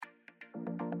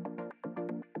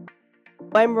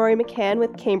I'm Rory McCann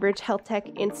with Cambridge Health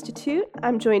Tech Institute.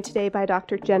 I'm joined today by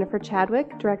Dr. Jennifer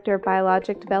Chadwick, Director of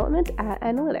Biologic Development at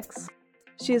Analytics.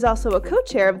 She is also a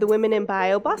co-chair of the Women in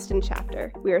Bio Boston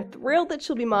chapter. We are thrilled that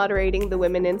she'll be moderating the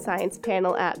Women in Science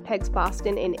panel at PEGS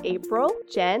Boston in April.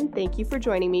 Jen, thank you for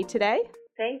joining me today.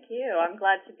 Thank you. I'm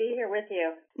glad to be here with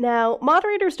you. Now,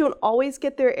 moderators don't always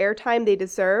get their airtime they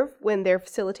deserve when they're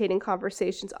facilitating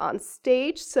conversations on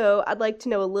stage, so I'd like to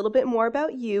know a little bit more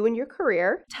about you and your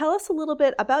career. Tell us a little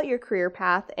bit about your career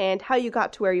path and how you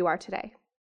got to where you are today.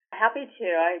 Happy to.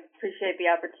 I appreciate the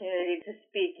opportunity to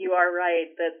speak. You are right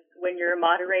that when you're a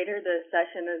moderator, the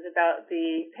session is about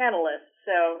the panelists.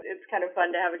 So it's kind of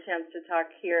fun to have a chance to talk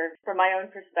here from my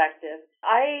own perspective.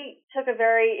 I took a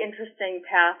very interesting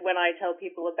path when I tell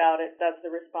people about it. That's the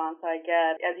response I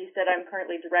get. As you said, I'm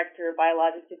currently Director of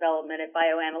Biologic Development at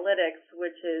Bioanalytics,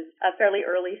 which is a fairly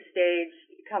early stage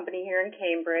company here in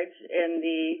Cambridge in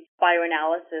the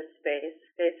bioanalysis space,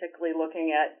 basically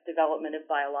looking at development of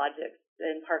biologics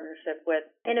in partnership with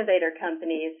innovator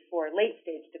companies for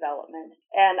late-stage development.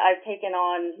 And I've taken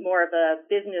on more of a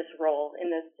business role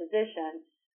in this position.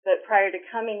 But prior to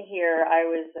coming here, I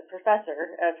was a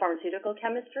professor of pharmaceutical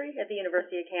chemistry at the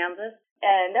University of Kansas.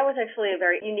 And that was actually a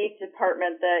very unique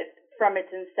department that, from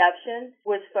its inception,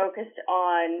 was focused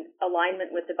on alignment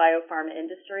with the biopharma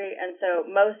industry. And so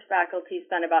most faculty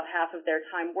spent about half of their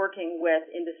time working with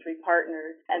industry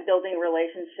partners and building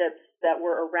relationships that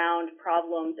were around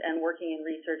problems and working in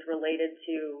research related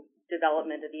to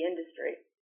development of the industry.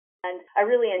 And I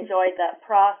really enjoyed that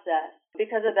process.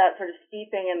 Because of that sort of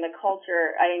steeping in the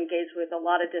culture, I engaged with a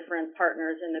lot of different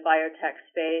partners in the biotech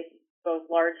space, both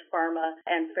large pharma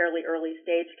and fairly early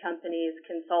stage companies,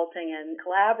 consulting and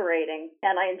collaborating.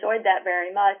 And I enjoyed that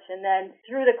very much. And then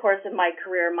through the course of my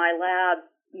career, my lab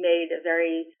made a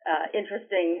very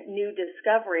interesting new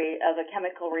discovery of a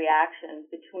chemical reaction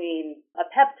between a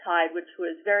peptide, which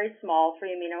was very small,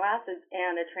 3 amino acids,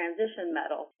 and a transition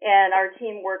metal. And our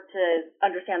team worked to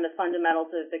understand the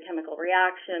fundamentals of the chemical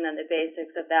reaction and the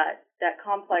basics of that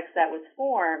complex that was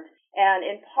formed. And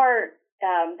in part,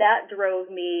 that drove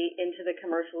me into the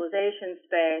commercialization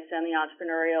space and the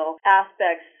entrepreneurial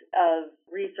aspects of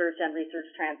research and research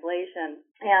translation.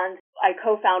 And I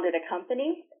co-founded a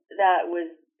company that was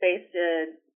based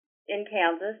in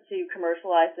Kansas to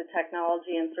commercialize the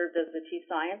technology and served as the chief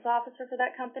science officer for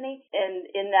that company. And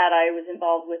in that, I was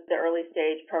involved with the early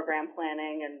stage program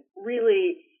planning and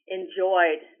really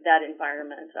enjoyed that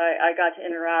environment. I got to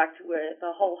interact with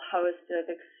a whole host of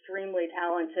extremely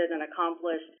talented and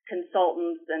accomplished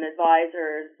consultants and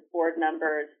advisors, board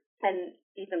members, and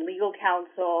even legal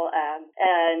counsel.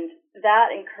 And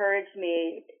that encouraged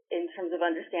me in terms of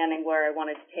understanding where I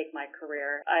wanted to take my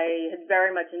career. I had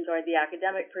very much enjoyed the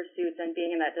academic pursuits, and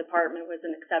being in that department was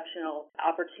an exceptional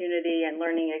opportunity and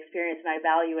learning experience, and I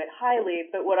value it highly.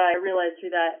 But what I realized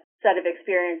through that set of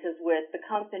experiences with the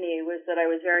company was that I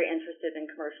was very interested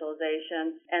in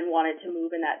commercialization and wanted to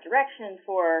move in that direction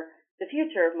for the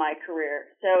future of my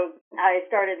career. So I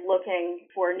started looking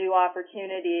for new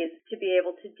opportunities to be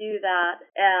able to do that.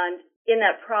 And in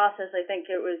that process, I think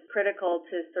it was critical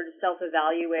to sort of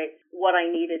self-evaluate what I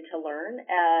needed to learn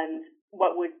and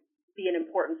what would be an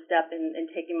important step in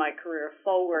taking my career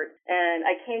forward. And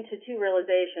I came to two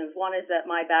realizations. One is that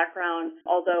my background,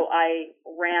 although I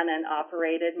ran and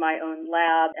operated my own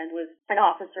lab and was an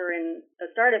officer in a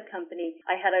startup company,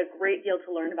 I had a great deal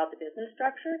to learn about the business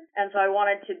structure. And so I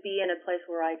wanted to be in a place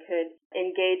where I could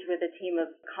engage with a team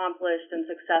of accomplished and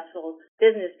successful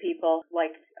business people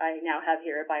like I now have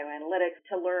here at Bioanalytics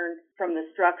to learn from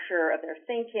the structure of their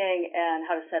thinking and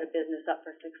how to set a business up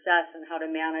for success and how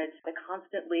to manage the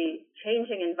constantly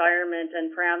changing environment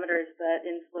and parameters that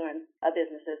influence a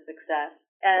business's success.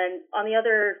 And on the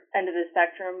other end of the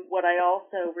spectrum, what I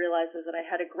also realized was that I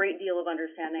had a great deal of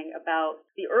understanding about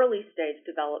the early stage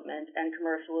development and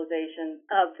commercialization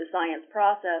of the science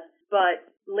process, but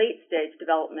late stage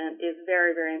development is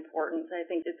very, very important. I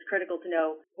think it's critical to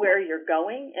know where you're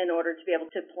going in order to be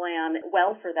able to plan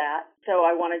well for that. So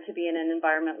I wanted to be in an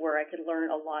environment where I could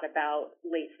learn a lot about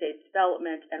late stage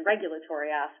development and regulatory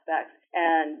aspects.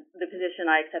 And the position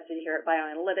I accepted here at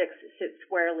Bioanalytics sits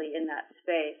squarely in that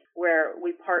space, where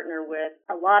we partner with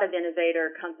a lot of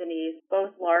innovator companies,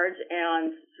 both large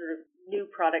and sort of new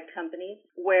product companies,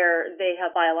 where they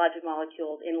have biologic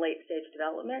molecules in late-stage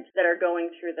development that are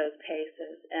going through those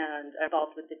paces and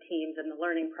involved with the teams and the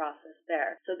learning process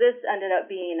there. So this ended up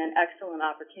being an excellent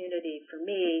opportunity for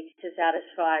me to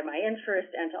satisfy my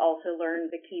interest and to also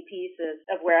learn the key pieces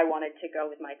of where I wanted to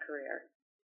go with my career.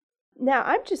 Now,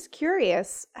 I'm just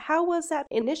curious, how was that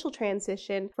initial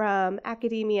transition from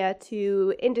academia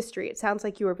to industry? It sounds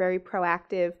like you were very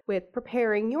proactive with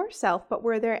preparing yourself, but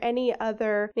were there any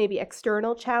other maybe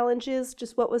external challenges?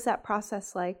 Just what was that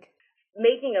process like?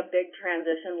 Making a big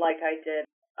transition like I did,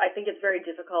 I think it's very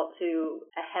difficult to,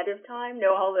 ahead of time,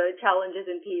 know all the challenges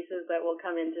and pieces that will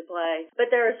come into play. But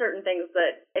there are certain things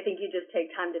that I think you just take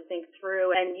time to think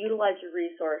through and utilize your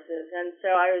resources. And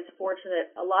so I was fortunate.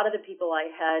 A lot of the people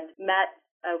I had met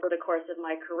over the course of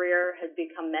my career had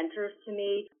become mentors to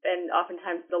me, and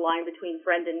oftentimes the line between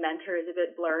friend and mentor is a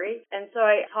bit blurry. And so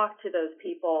I talked to those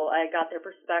people. I got their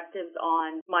perspectives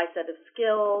on my set of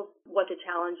skills, what the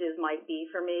challenges might be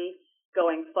for me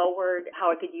going forward,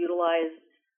 how I could utilize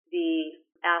the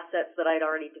assets that I'd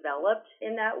already developed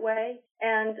in that way,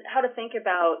 and how to think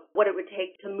about what it would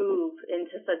take to move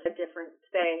into such a different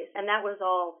space. And that was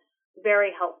all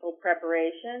very helpful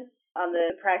preparation. On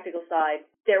the practical side,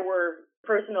 there were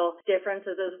personal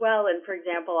differences as well. And for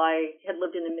example, I had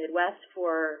lived in the Midwest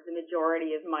for the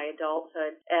majority of my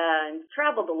adulthood and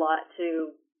traveled a lot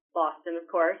to Boston, of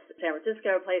course, San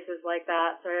Francisco, places like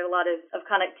that. So I had a lot of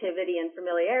connectivity and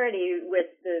familiarity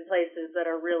with the places that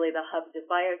are really the hubs of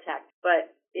biotech,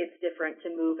 but it's different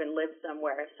to move and live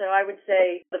somewhere. So I would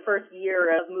say the first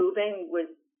year of moving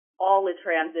was all a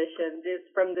transition,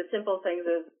 just from the simple things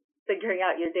of figuring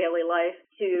out your daily life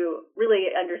to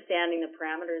really understanding the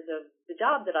parameters of the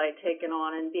job that I had taken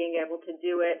on and being able to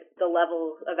do it the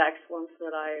level of excellence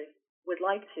that I would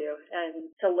like to,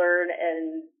 and to learn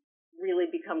and really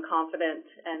become confident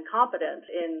and competent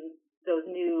in those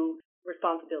new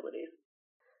responsibilities.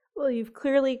 Well, you've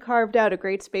clearly carved out a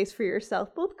great space for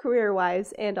yourself, both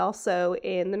career-wise and also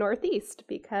in the Northeast,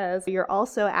 because you're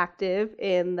also active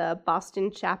in the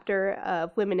Boston chapter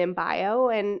of Women in Bio.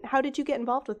 And how did you get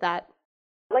involved with that?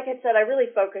 Like I said, I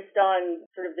really focused on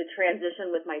sort of the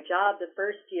transition with my job the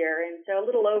first year. And so a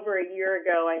little over a year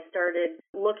ago, I started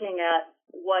looking at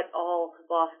what all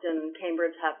Boston,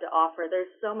 Cambridge have to offer.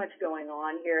 There's so much going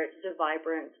on here. It's just a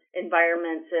vibrant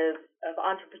environment of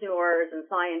entrepreneurs and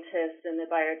scientists in the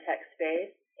biotech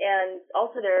space. And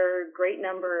also there are a great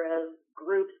number of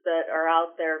groups that are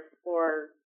out there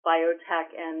for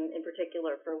biotech and in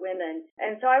particular for women.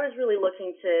 And so I was really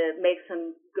looking to make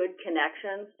some good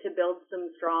connections, to build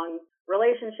some strong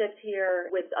relationships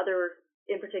here with other,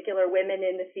 in particular, women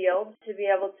in the field, to be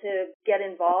able to get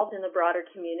involved in the broader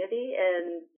community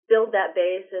and build that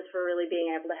basis for really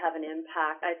being able to have an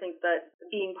impact. I think that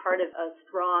being part of a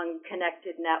strong,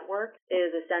 connected network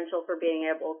is essential for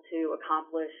being able to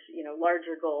accomplish,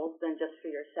 larger goals than just for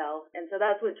yourself. And so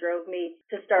that's what drove me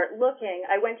to start looking.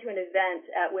 I went to an event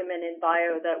at Women in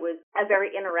Bio that was a very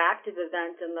interactive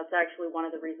event, and that's actually one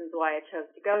of the reasons why I chose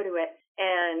to go to it.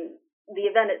 And the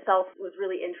event itself was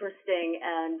really interesting,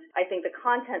 and I think the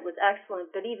content was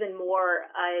excellent, but even more,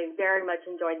 I very much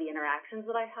enjoyed the interactions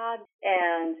that I had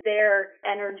and their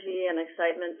energy and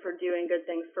excitement for doing good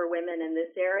things for women in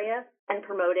this area and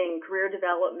promoting career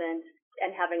development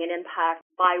and having an impact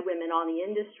by women on the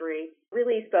industry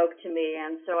really spoke to me,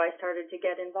 and so I started to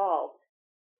get involved.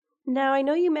 Now, I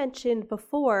know you mentioned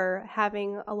before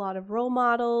having a lot of role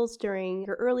models during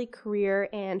your early career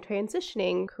and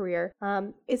transitioning career.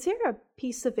 Is there a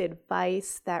piece of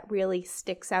advice that really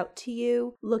sticks out to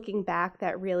you, looking back,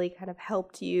 that really kind of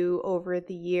helped you over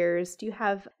the years? Do you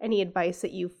have any advice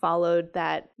that you followed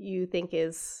that you think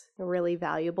is really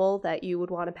valuable that you would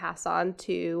want to pass on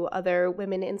to other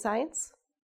women in science?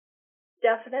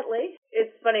 Definitely.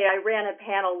 It's funny, I ran a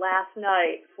panel last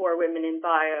night for Women in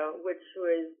Bio, which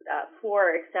was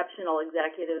 4 exceptional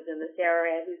executives in this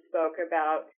area who spoke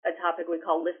about a topic we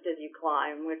call Lift as You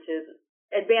Climb, which is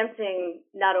advancing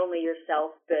not only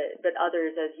yourself but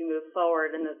others as you move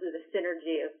forward, and the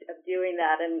synergy of doing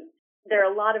that. And there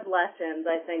are a lot of lessons,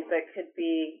 I think, that could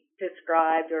be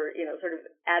described or, sort of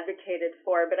advocated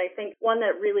for. But I think one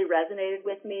that really resonated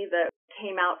with me that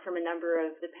came out from a number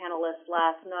of the panelists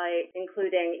last night,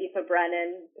 including Aoife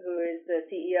Brennan, who is the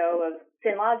CEO of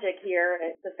Synlogic here.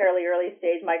 It's a fairly early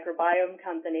stage microbiome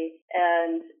company.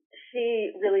 And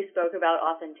she really spoke about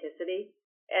authenticity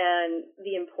and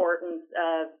the importance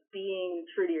of being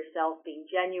true to yourself, being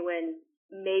genuine,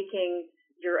 making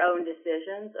your own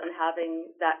decisions and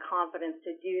having that confidence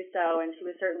to do so. And she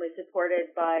was certainly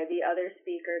supported by the other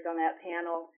speakers on that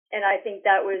panel. And I think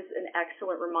that was an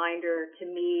excellent reminder to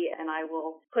me, and I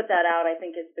will put that out. I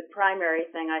think it's the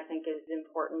primary thing I think is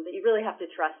important, that you really have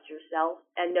to trust yourself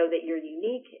and know that you're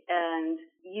unique and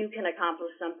you can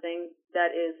accomplish something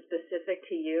that is specific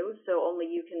to you, so only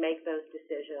you can make those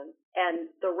decisions. And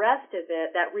the rest of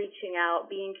it, that reaching out,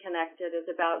 being connected,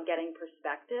 is about getting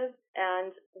perspective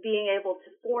and being able to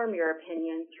form your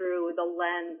opinion through the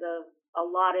lens of a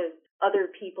lot of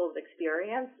other people's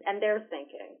experience and their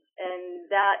thinking. And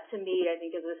that, to me, I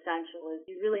think is essential, is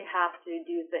you really have to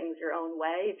do things your own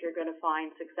way if you're going to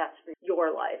find success for your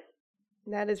life.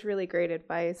 That is really great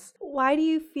advice. Why do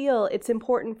you feel it's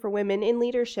important for women in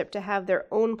leadership to have their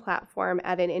own platform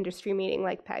at an industry meeting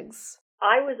like PEGS?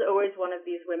 I was always one of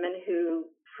these women who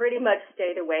pretty much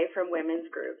stayed away from women's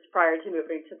groups prior to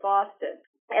moving to Boston.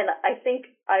 And I think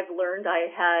I've learned I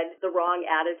had the wrong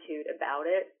attitude about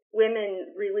it.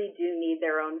 Women really do need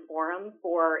their own forum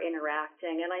for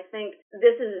interacting, and I think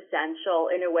this is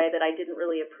essential in a way that I didn't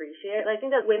really appreciate. I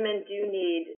think that women do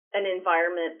need an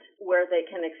environment where they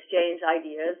can exchange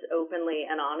ideas openly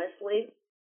and honestly,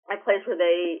 a place where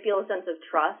they feel a sense of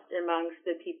trust amongst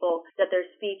the people that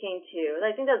they're speaking to. And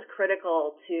I think that's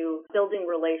critical to building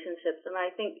relationships, and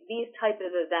I think these type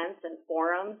of events and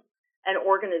forums and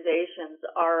organizations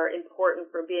are important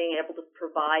for being able to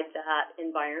provide that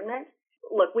environment.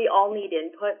 Look, we all need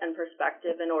input and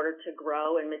perspective in order to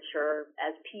grow and mature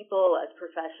as people, as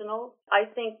professionals. I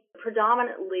think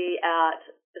predominantly at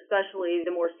especially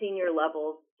the more senior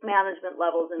levels, management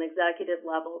levels and executive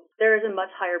levels, there is a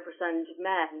much higher percentage of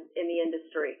men in the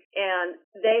industry. And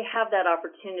they have that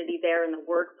opportunity there in the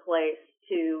workplace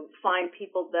to find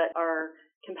people that are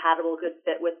compatible, good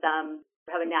fit with them,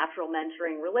 have a natural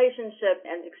mentoring relationship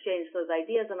and exchange those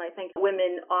ideas. And I think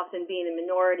women, often being a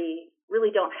minority,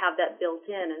 really don't have that built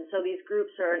in. And so these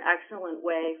groups are an excellent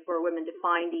way for women to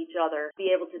find each other,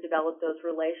 be able to develop those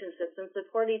relationships and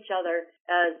support each other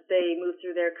as they move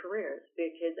through their careers.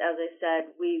 Because as I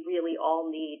said, we really all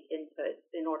need input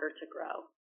in order to grow.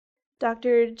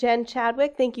 Dr. Jen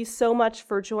Chadwick, thank you so much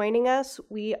for joining us.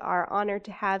 We are honored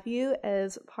to have you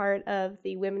as part of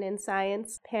the Women in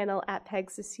Science panel at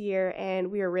PEGS this year, and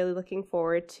we are really looking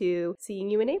forward to seeing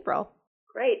you in April.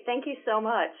 Great. Thank you so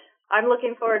much. I'm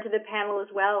looking forward to the panel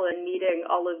as well and meeting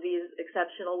all of these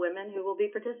exceptional women who will be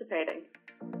participating.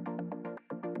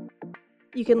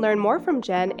 You can learn more from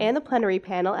Jen and the plenary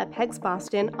panel at PEGS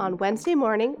Boston on Wednesday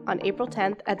morning on April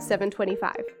 10th at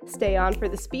 7:25. Stay on for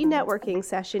the speed networking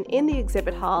session in the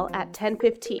exhibit hall at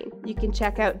 10:15. You can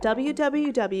check out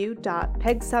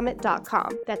www.pegsummit.com.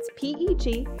 That's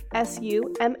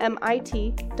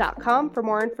PEGSUMMIT.com for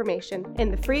more information.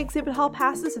 And the free exhibit hall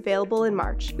pass is available in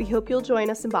March. We hope you'll join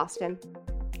us in Boston.